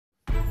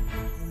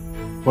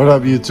What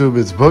up YouTube,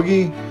 it's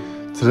Boogie.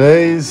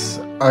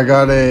 I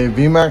got a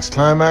Vmax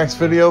Climax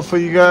video for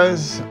you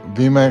guys.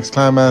 Vmax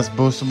Climax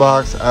booster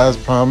box as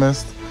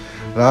promised.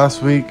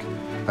 Last week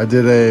I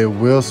did a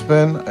wheel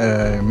spin,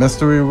 a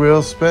mystery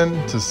wheel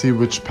spin to see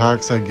which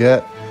packs I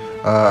get.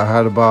 I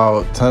had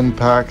about 10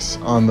 packs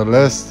on the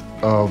list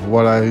of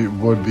what I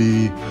would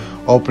be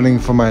opening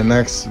for my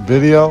next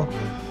video.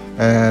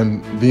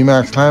 And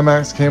Vmax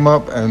Climax came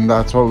up, and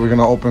that's what we're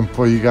gonna open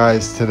for you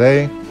guys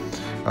today.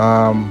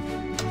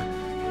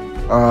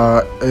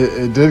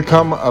 It did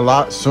come a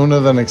lot sooner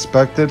than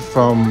expected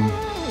from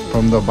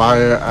the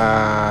buyer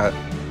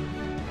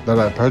that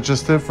I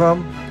purchased it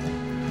from.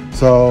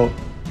 So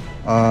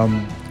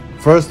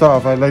first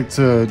off, I'd like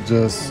to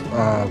just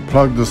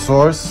plug the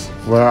source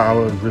where I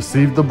would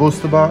receive the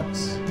booster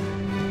box,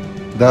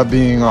 that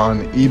being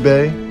on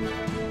eBay.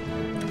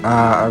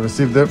 I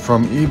received it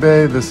from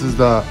eBay. This is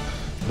the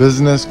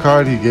business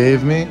card he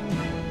gave me.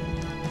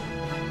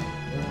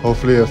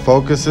 Hopefully it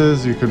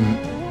focuses. You can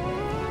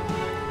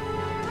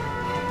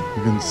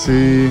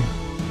see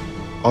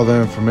all the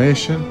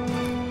information.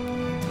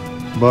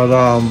 But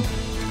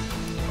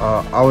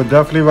I would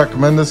definitely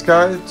recommend this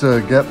guy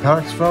to get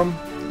packs from.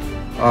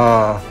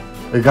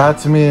 It got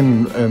to me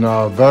in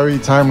a very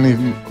timely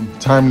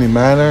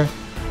manner.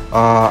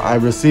 I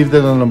received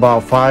it in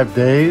about 5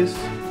 days,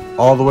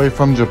 all the way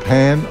from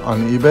Japan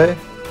on eBay.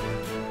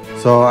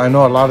 So I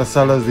know a lot of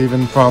sellers,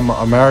 even from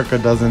America,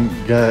 doesn't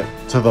get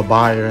to the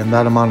buyer in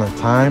that amount of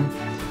time.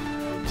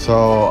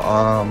 So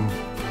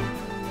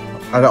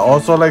I'd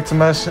also like to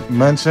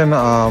mention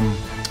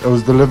it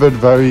was delivered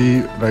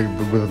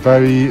with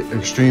very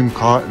extreme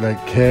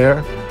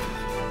care.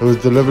 It was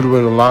delivered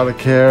with a lot of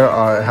care.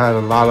 It had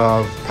a lot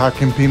of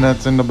packing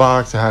peanuts in the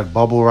box. It had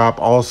bubble wrap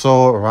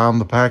also around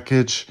the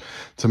package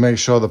to make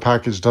sure the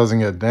package doesn't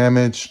get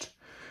damaged.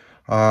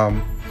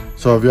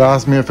 So if you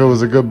ask me if it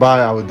was a good buy,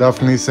 I would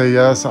definitely say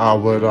yes. I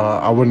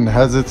wouldn't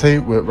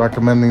hesitate with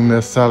recommending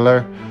this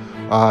seller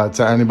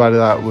to anybody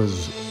that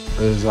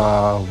is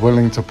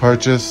willing to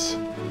purchase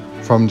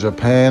from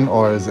Japan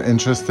or is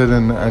interested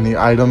in any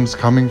items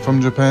coming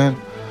from Japan.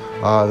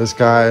 This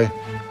guy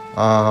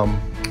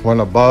went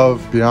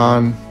above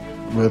beyond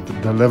with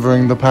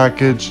delivering the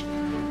package.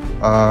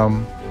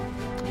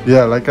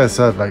 Yeah, like I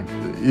said,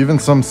 even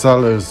some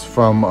sellers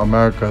from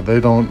America, they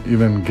don't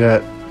even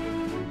get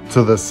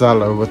to the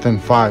seller within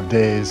 5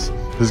 days.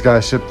 This guy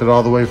shipped it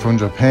all the way from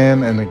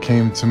Japan and it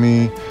came to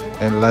me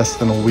in less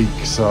than a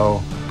week.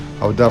 So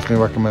I would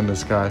definitely recommend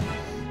this guy.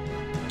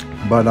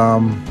 But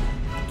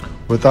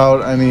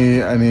without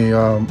any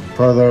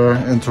further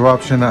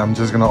interruption, I'm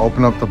just gonna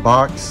open up the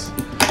box.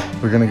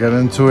 We're gonna get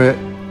into it.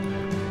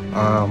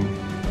 I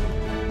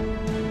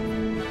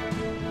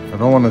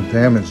don't want to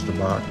damage the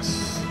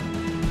box.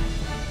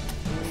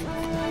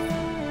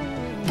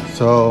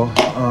 So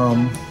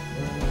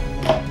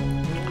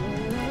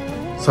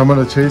some of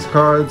the chase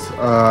cards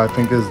I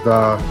think is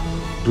the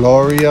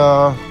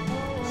Gloria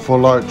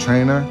Full Art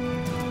Trainer,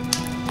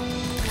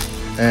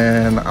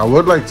 and I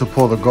would like to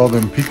pull the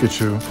Golden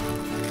Pikachu.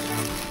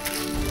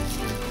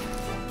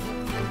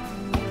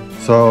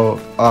 So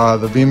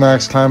the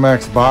Vmax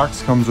Climax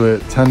box comes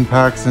with 10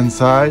 packs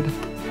inside.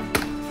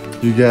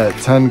 You get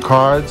 10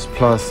 cards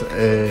plus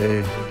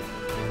I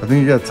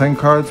think you get 10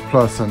 cards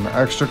plus an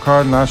extra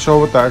card. Not sure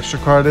what the extra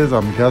card is.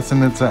 I'm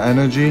guessing it's an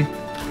energy.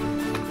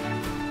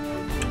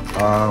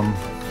 I'm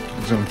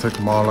just gonna take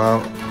them all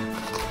out.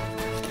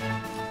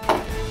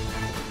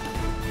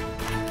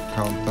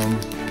 Count them.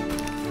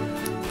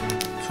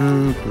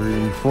 2,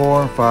 3,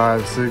 4,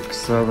 5, 6,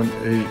 7,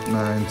 8,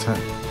 9,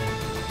 10.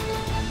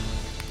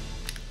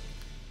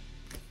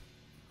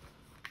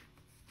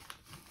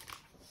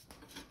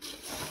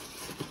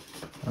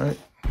 Alright,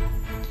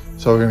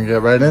 so we're gonna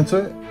get right into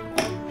it.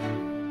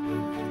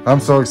 I'm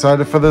so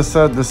excited for this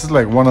set. This is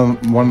like one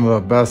of the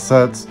best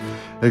sets.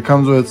 It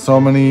comes with so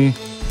many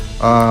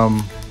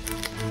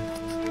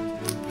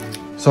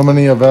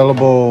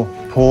available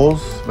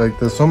pulls. Like,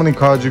 there's so many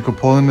cards you could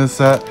pull in this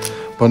set.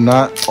 But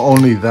not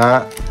only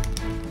that,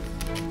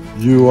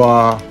 you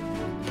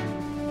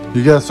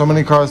get so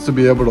many cards to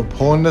be able to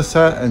pull in this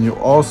set, and you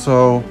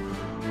also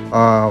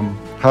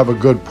have a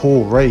good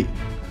pull rate.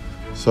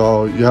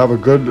 So you have a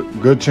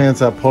good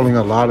chance at pulling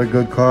a lot of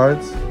good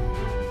cards,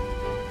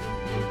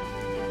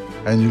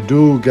 and you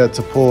do get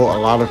to pull a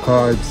lot of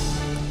cards.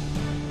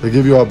 They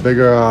give you a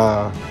bigger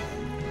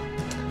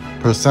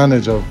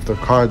percentage of the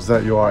cards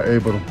that you are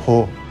able to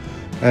pull.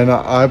 And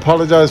I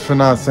apologize for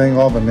not saying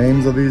all the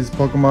names of these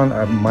Pokemon.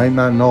 I might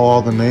not know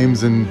all the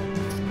names, and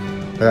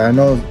I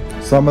know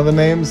some of the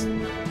names,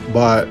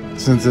 but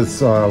since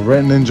it's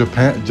written in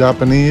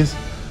Japanese,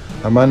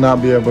 I might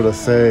not be able to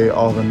say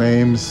all the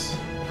names.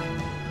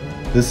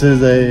 This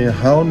is a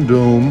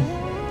Houndoom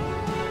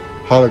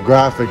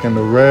holographic, and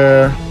the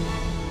rare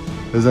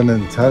is an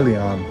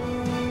Inteleon.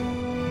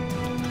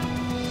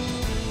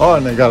 Oh,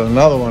 and they got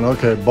another one.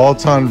 Okay,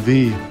 Bolton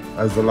V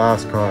as the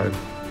last card.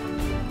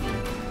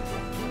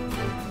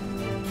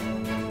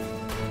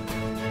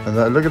 And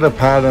look at the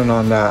pattern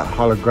on that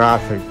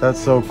holographic. That's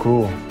so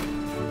cool.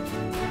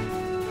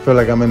 feel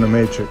like I'm in the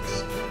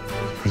Matrix.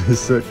 Pretty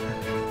sick.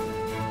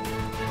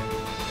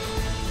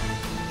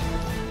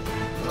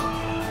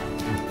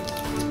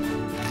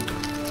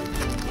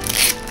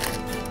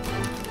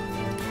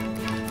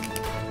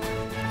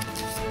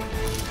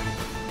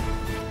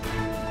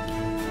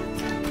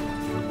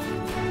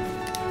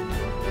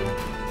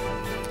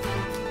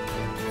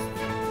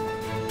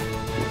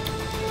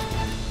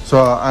 So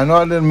I know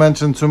I didn't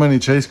mention too many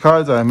chase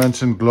cards. I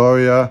mentioned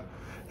Gloria,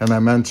 and I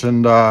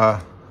mentioned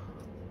what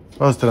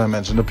else did I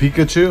mention? The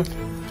Pikachu.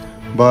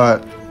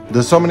 But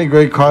there's so many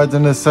great cards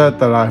in this set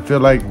that I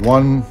feel like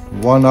one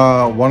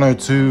or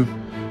two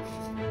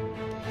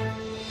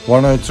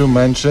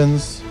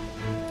mentions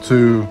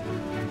to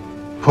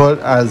put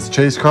as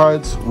chase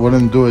cards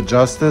wouldn't do it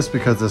justice,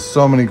 because there's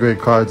so many great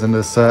cards in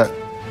this set,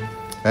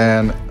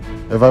 and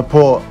if I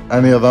pull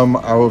any of them,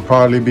 I would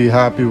probably be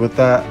happy with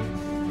that.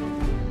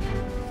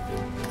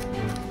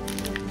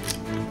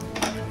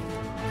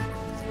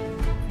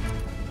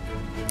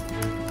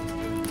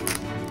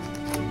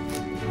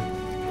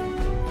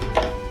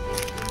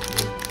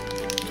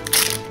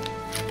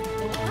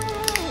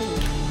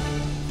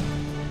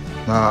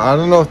 Now, I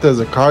don't know if there's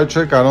a card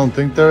trick. I don't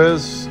think there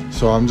is.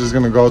 So I'm just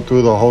gonna go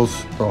through the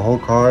whole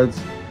cards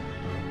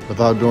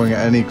without doing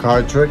any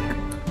card trick.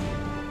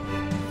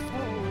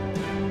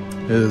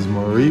 Here's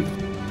Marie.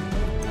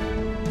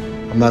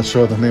 I'm not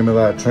sure the name of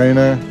that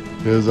trainer.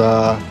 Here's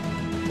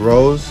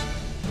Rose.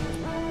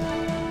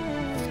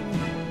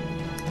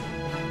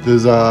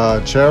 There's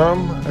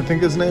Cherim, I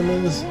think his name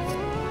is.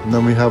 And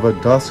then we have a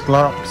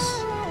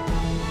Dusclops.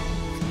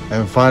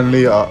 And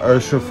finally a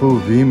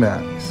Urshifu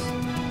Vmax.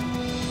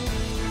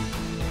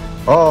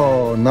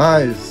 Oh,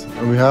 nice.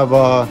 And we have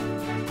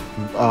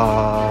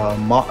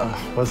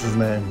what's his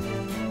name?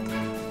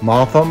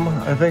 Motham,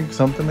 I think,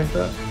 something like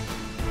that.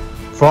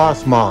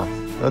 Frostmoth,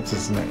 that's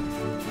his name.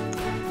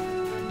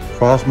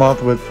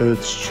 Frostmoth with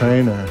its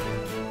trainer.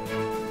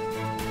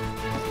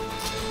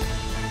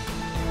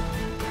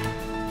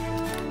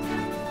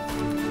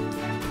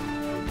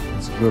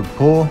 It's a good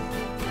pull.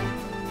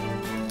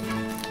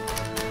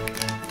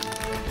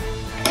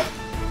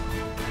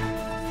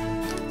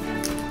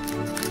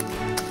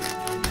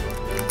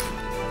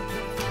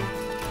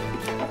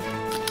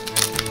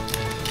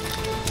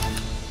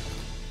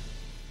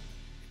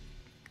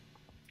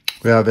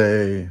 We have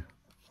a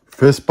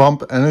Fist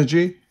Bump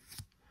Energy,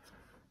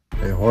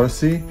 a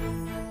Horsey,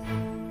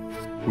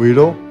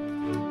 Weedle,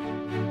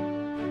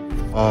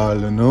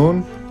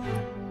 Lanoon,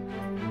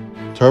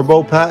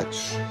 Turbo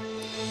Patch,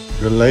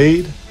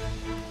 Gallade.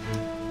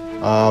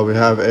 We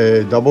have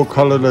a Double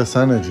Colorless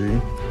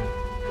Energy,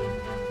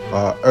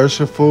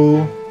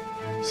 Urshifu,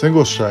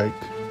 Single Strike,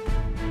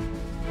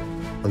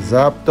 a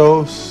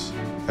Zapdos,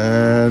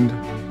 and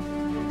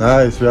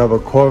nice, we have a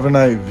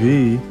Corviknight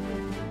V.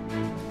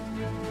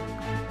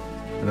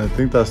 And I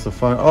think that's the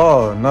fun.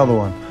 Oh, another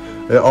one.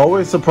 It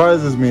always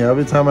surprises me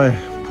every time I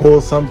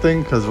pull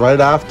something, because right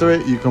after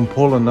it, you can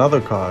pull another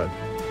card.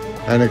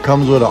 And it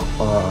comes with a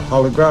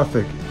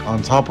holographic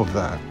on top of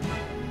that.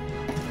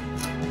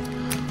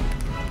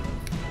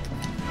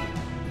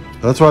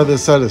 That's why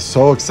this set is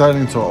so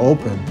exciting to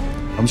open.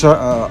 I'm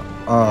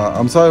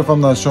sorry if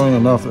I'm not showing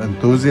enough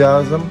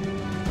enthusiasm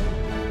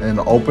in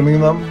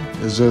opening them.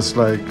 It's just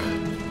like,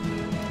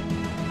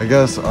 I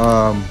guess,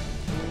 I'm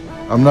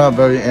not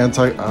very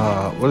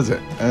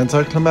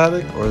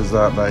anticlimactic, or is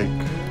that like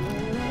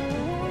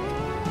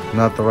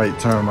not the right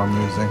term I'm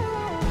using?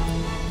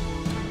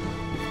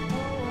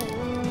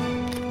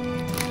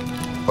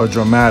 Or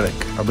dramatic.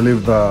 I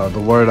believe the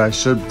word I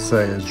should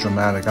say is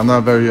dramatic. I'm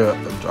not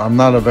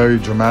a very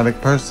dramatic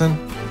person,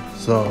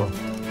 so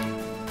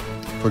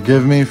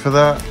forgive me for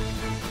that.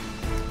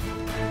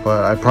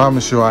 But I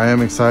promise you, I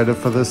am excited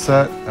for this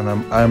set, and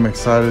I'm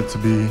excited to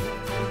be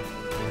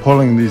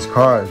pulling these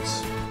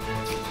cards.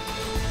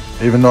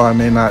 Even though I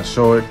may not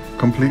show it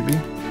completely.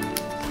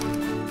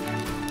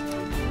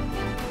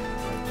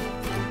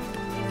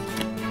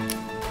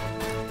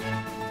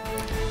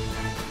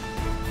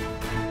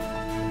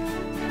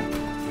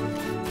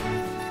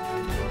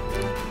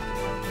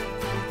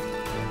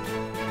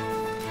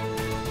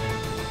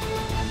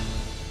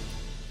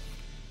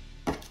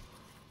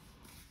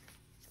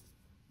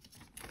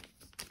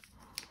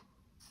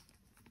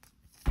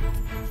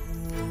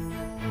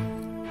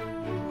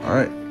 All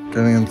right,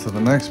 getting into the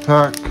next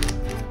pack.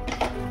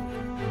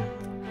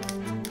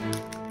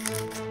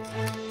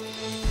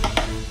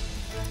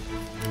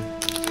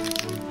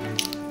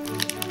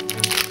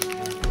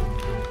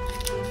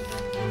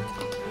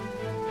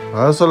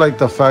 I also like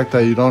the fact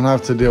that you don't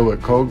have to deal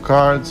with code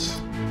cards,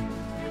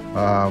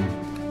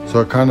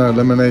 so it kind of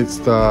eliminates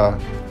the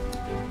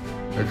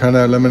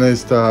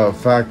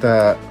fact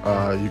that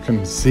you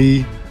can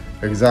see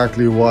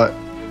exactly what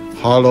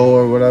holo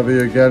or whatever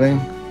you're getting.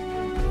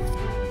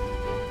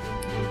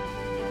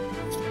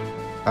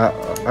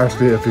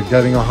 Actually, if you're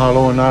getting a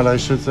holo or not, I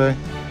should say.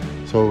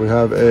 So we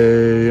have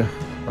I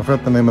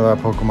forgot the name of that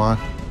Pokemon.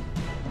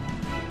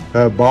 We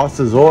have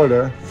Boss's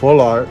Order,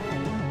 Full Art,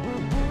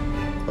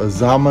 a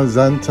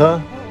Zamazenta,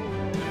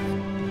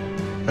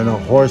 and a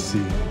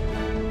Horsey.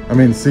 I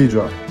mean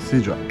Seadra.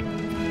 Seadra.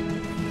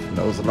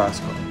 That was the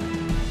last card.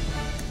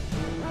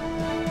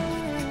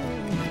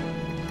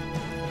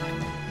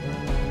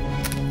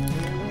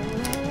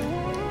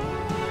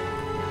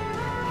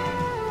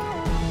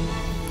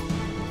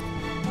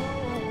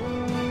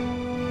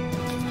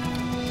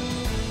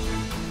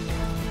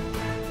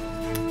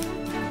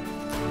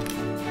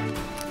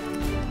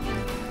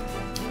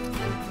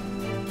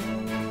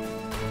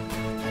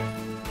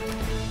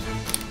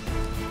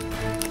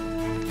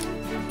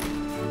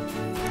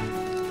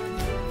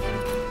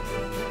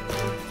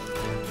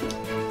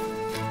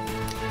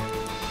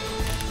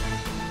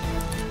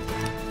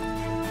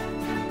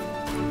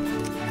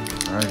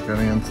 Alright,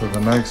 getting into the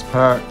next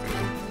pack.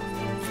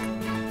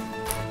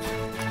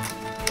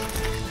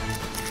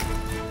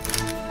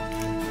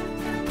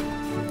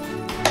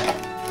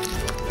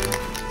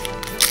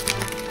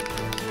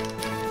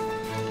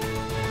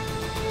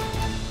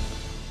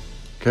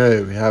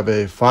 Okay, we have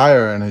a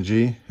fire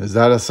energy. Is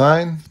that a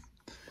sign?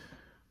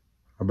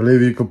 I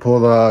believe you could pull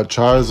the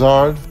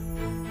Charizard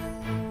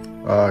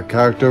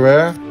character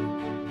rare.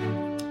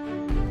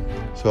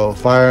 So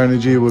fire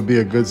energy would be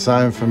a good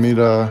sign for me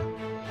to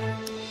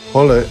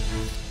pull it.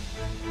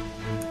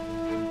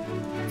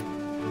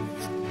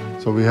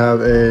 So we have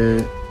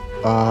a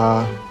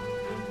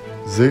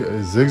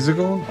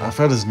Zigzagoon? I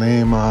forgot his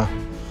name.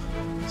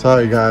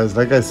 Sorry guys,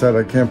 like I said,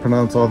 I can't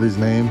pronounce all these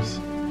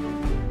names.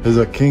 There's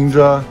a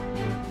Kingdra.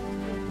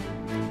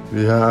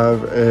 We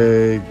have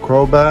a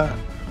Crobat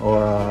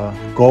or a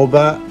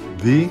Golbat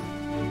V.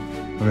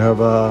 We have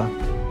a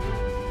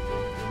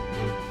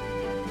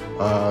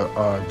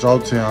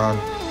Jolteon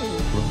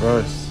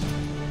reverse.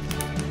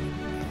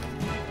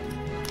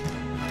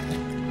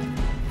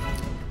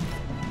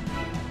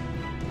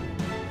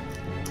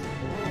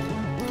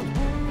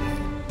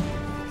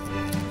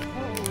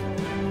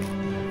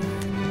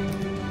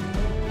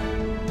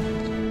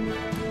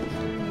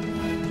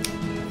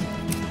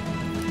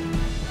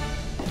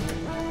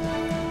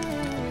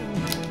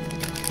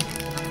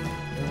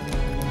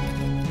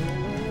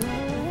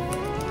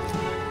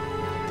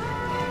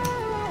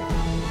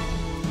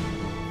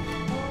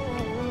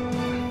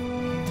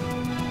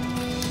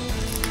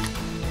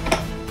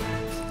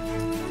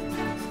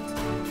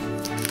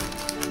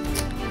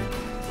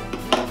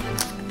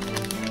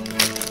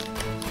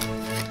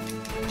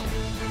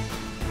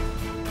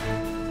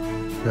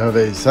 We have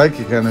a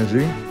Psychic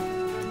Energy.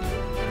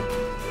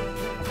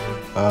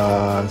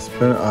 I'm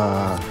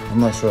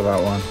not sure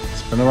that one.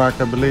 Spinarak,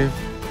 I believe.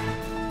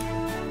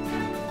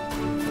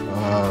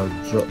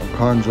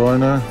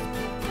 Conjoiner.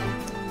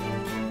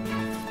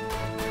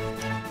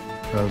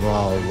 We have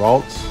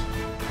Ralts.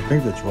 I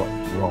think it's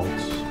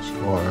Ralts.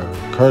 Or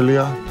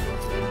Curlia.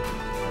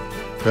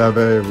 We have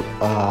a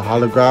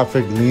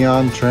holographic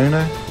Leon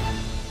Trainer.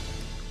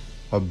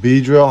 A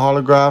Beedrill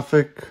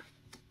holographic.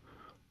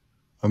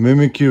 A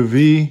Mimikyu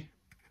V,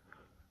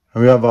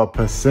 and we have a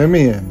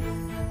Passimian.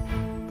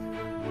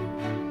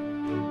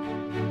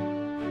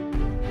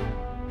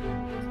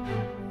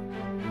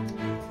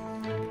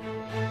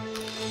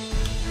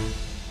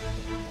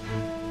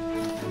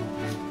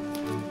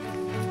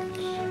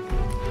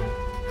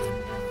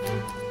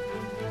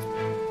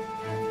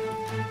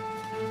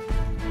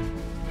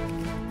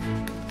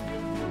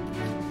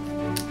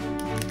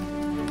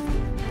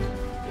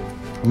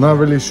 I'm not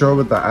really sure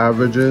what the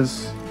average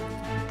is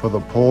for the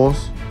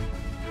pulls.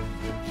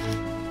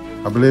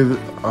 I believe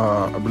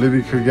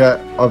you could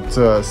get up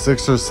to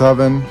 6 or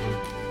 7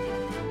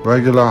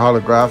 regular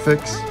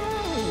holographics.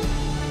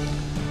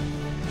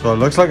 So it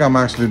looks like I'm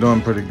actually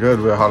doing pretty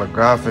good with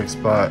holographics,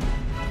 but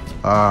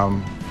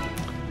I'm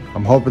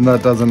hoping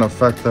that doesn't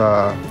affect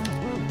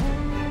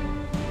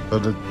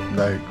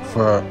like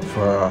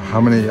for how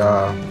many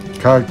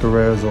character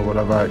rares or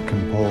whatever I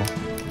can pull.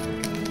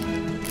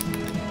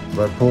 If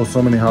I pull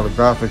so many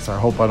holographics, I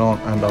hope I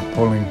don't end up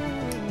pulling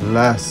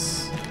less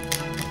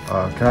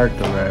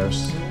character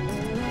rares.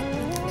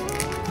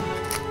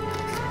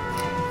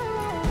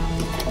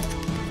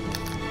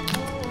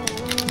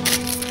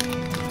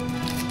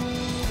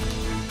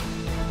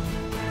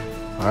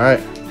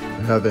 Alright,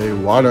 we have a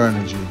Water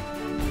Energy.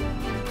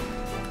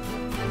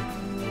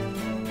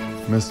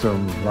 Mr.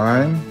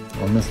 Rhyme,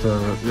 or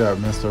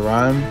Mr.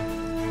 Rhyme.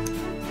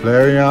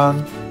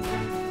 Flareon.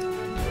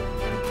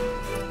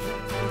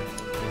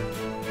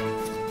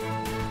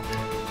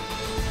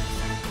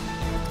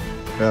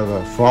 We have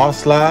a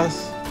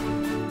Frostlass,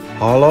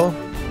 Holo,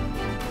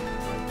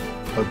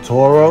 a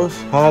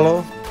Tauros,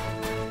 Holo.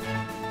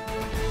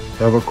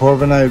 We have a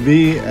Corviknight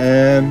V,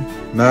 and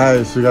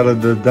nice, we got a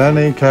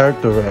Dedenne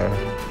character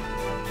rare.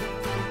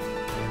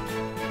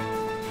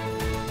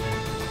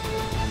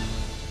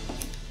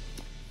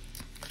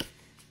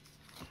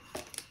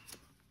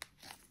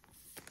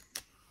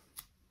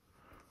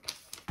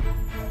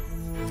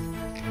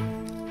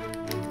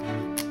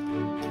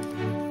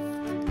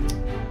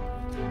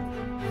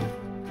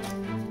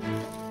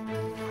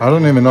 I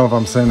don't even know if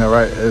I'm saying that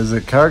right. Is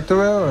it character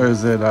rare or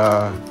is it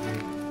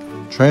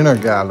trainer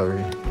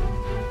gallery?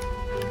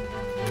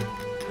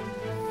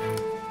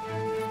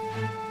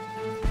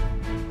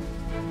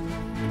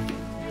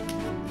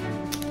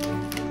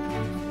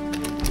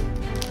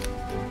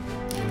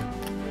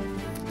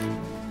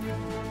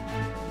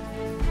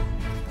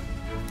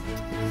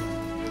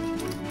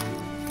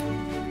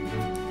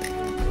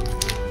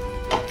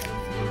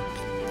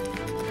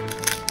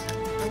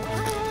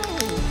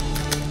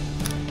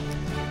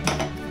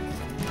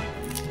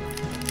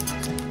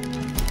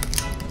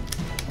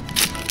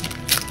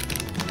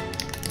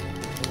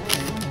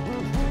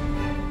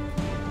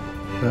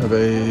 have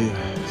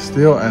a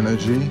Steel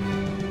Energy,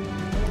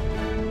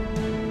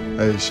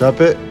 a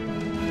Shuppet,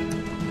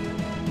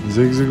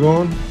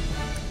 Zigzagoon,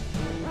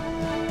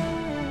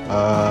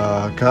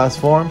 Cast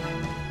Form,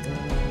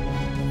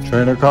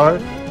 Trainer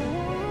card,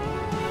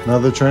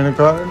 another Trainer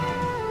card,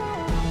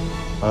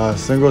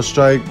 Single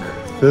Strike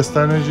Fist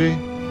Energy,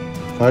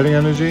 Fighting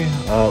Energy.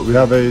 We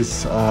have a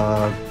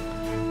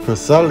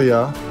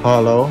Cresselia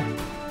Holo,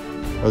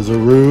 a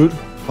Zarude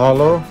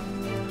Holo.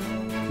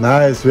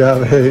 Nice. We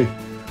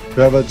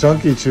have a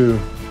Chunky Chew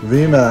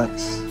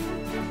Vmax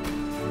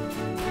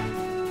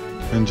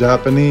in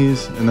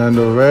Japanese, and then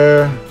the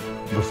rare,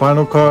 the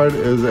final card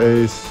is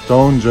a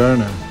Stone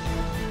Journer.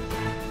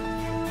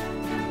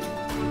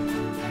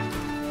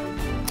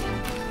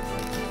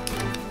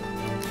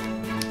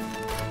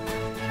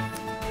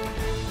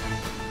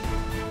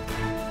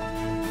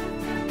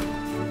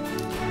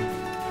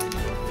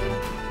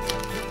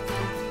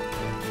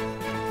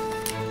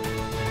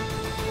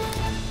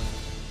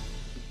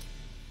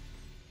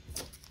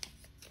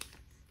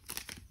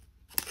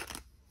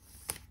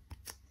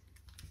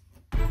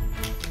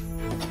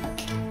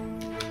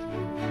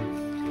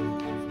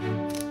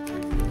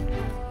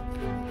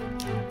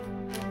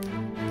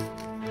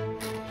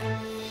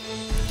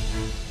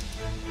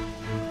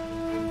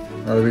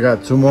 Alright, we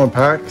got 2 more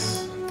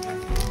packs.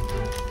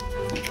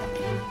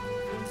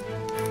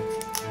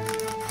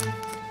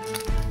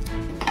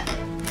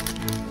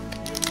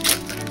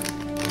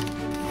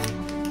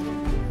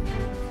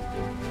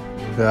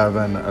 We have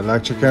an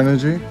Electric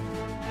Energy,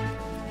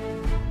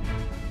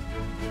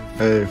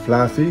 a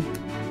Flaffy,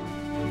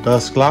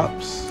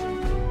 Dusclops,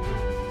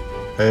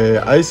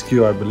 a Ice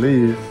Cube, I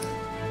believe,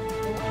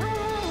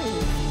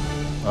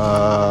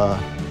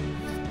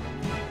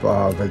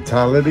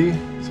 Vitality,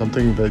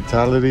 something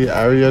Vitality,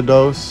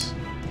 Ariados.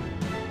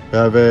 We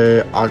have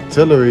a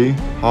Octillery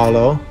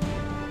Holo,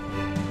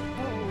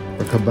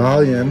 a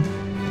Cabalion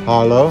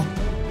Holo.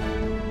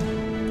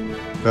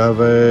 We have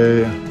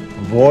a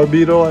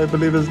Vorbeetle, I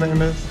believe his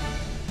name is,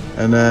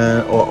 and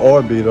then, or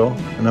Orbeetle,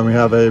 and then we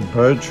have a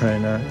Bird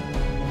Trainer.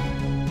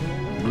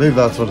 I believe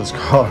that's what it's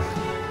called.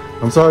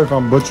 I'm sorry if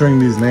I'm butchering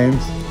these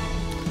names.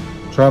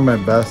 Try my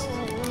best.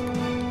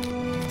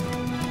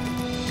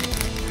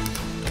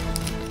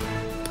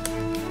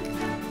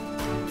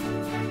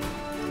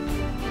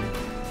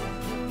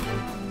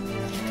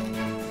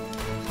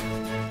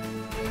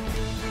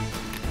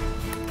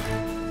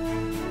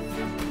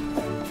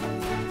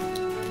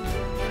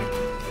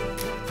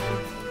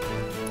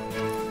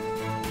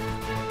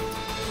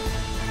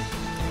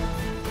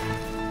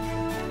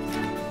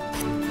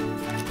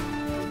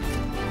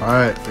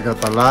 Alright, we got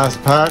the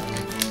last pack.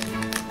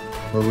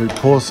 Will we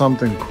pull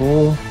something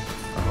cool?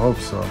 I hope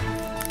so.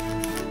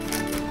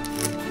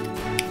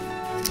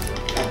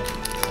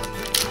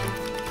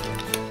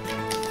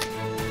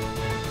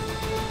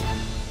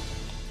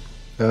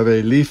 We have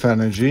a Leaf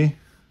Energy,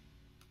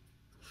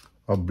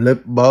 a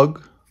Blip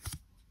Bug,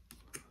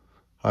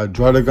 a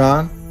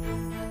Druddigon,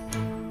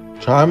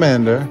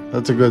 Charmander,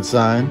 that's a good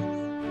sign.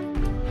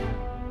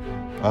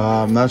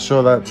 I'm not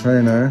sure that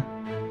trainer.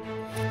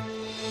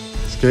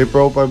 Escape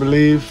Rope, I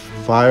believe.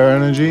 Fire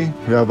Energy.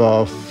 We have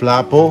a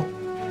Flapple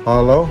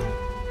Holo,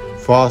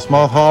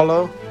 Frostmoth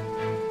Holo.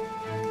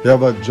 We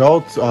have a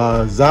Jolt,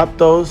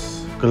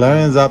 Zapdos,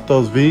 Galarian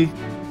Zapdos V,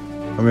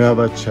 and we have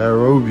a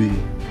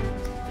Cherubi.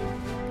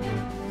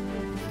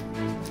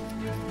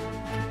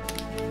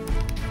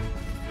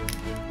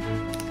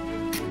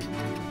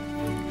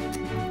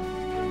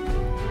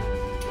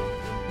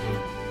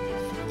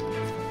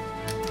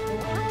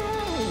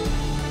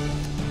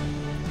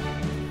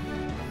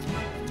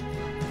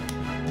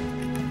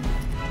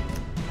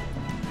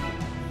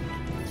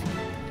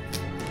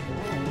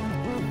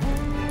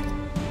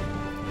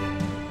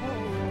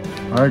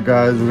 Alright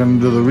guys, we're going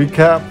to do the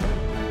recap.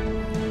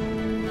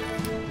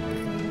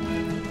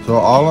 So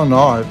all in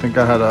all, I think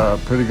I had a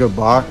pretty good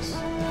box.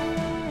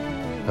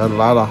 Had a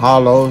lot of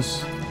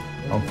holos.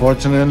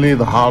 Unfortunately,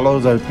 the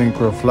holos I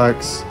think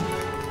reflects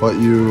what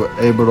you're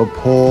able to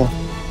pull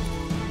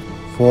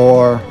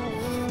for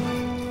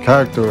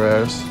character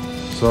rares.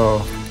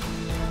 So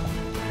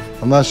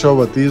I'm not sure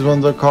what these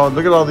ones are called.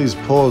 Look at all these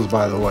pulls,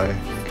 by the way.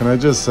 Can I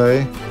just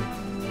say,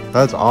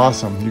 that's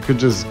awesome. You could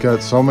just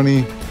get so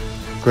many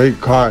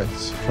great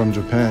cards from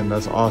Japan.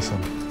 That's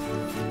awesome.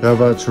 You have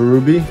a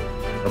Cherubi.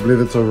 I believe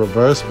it's a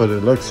reverse, but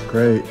it looks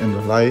great in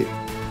the light.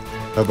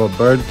 You have a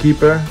Bird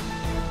Keeper,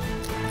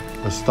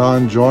 a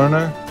Stone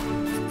Journer.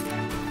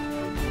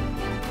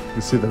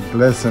 You see the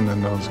glisten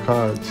in those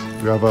cards.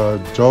 We have a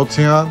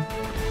Jolteon,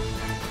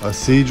 a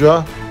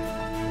Seadra.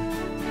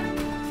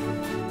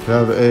 We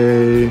have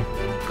a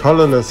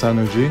Colorless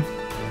Energy,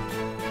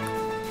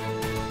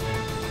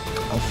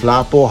 a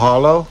Flapple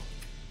Holo,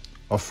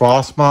 a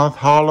Frostmoth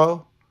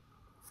Holo,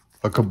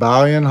 a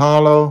Cabalion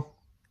Holo,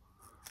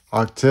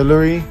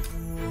 Octillery,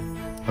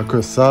 a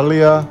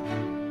Cresselia,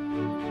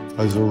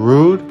 a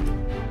Zarude,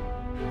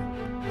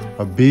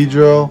 a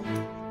Beedrill,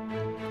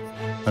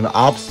 an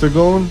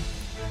Obstagoon,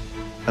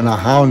 and a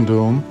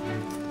Houndoom.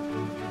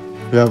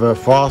 We have a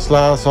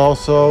Frostlass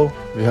also,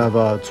 We have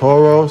a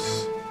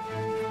Tauros,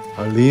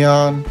 a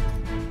Leon,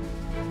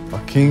 a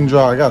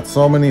Kingdra. I got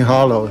so many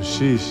holos,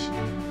 sheesh.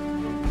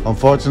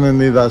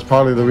 Unfortunately, that's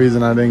probably the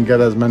reason I didn't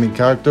get as many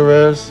character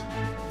rares.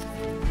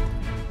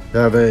 We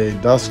have a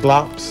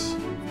Dusclops,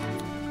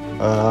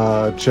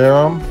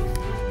 Cherum.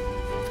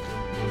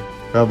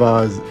 We have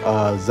a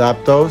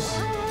Zapdos,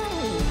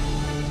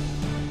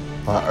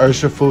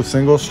 Urshifu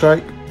Single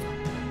Strike.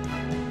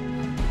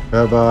 We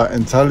have a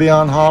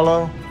Inteleon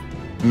Holo.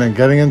 And then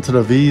getting into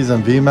the V's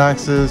and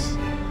Vmaxes,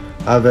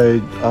 I have a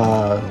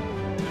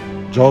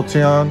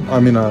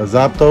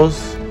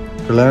Zapdos,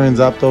 Galarian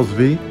Zapdos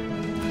V.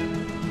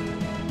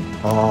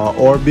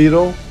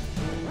 Orbeetle.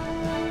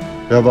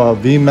 We have a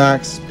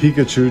Vmax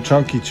Pikachu,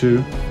 Chunky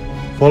Chew,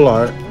 Full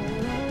Art.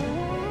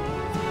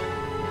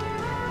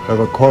 We have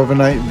a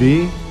Corviknight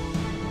V,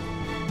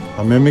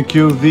 a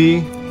Mimikyu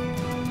V,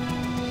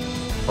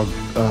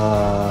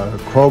 a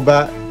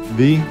Crobat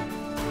V,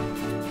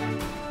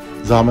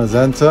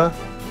 Zamazenta.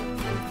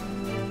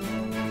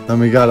 Then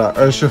we got a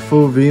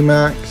Urshifu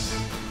Vmax,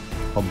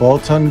 a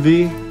Boltund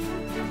V.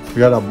 We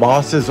got a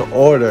Boss's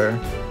Order,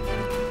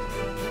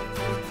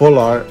 Full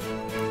Art.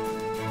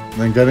 And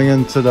then getting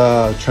into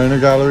the trainer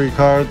gallery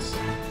cards,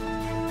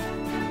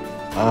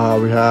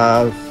 we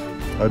have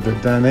a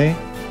Dedenne.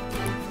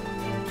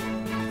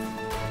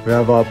 We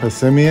have a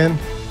Passimian.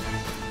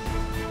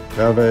 We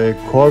have a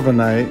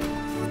Corviknight.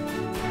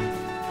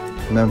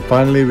 And then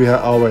finally we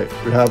have,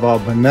 we have a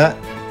Banette.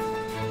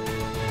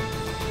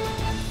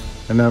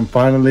 And then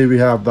finally we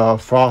have the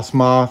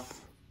Frostmoth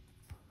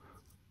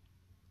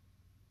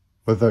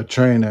with a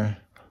trainer.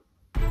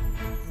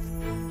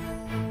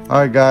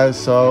 Alright guys,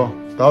 so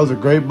that was a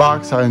great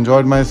box. I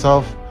enjoyed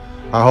myself.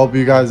 I hope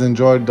you guys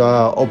enjoyed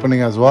the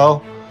opening as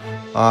well.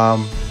 I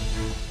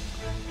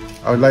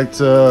would like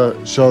to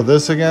show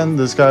this again.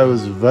 This guy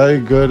was very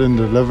good in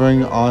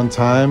delivering on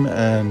time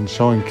and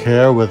showing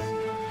care with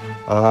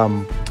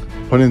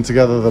putting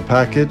together the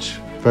package.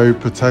 Very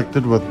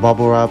protected with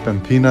bubble wrap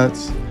and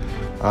peanuts.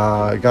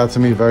 It got to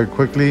me very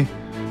quickly.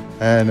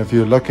 And if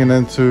you're looking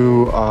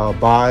into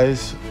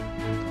buys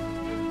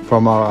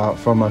from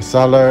a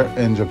seller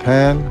in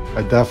Japan,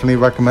 I definitely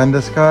recommend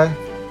this guy.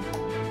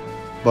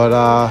 But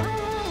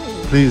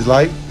please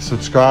like,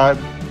 subscribe,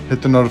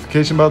 hit the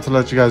notification bell to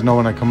let you guys know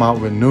when I come out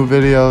with new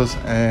videos.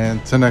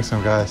 And till next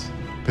time guys,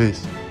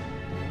 peace.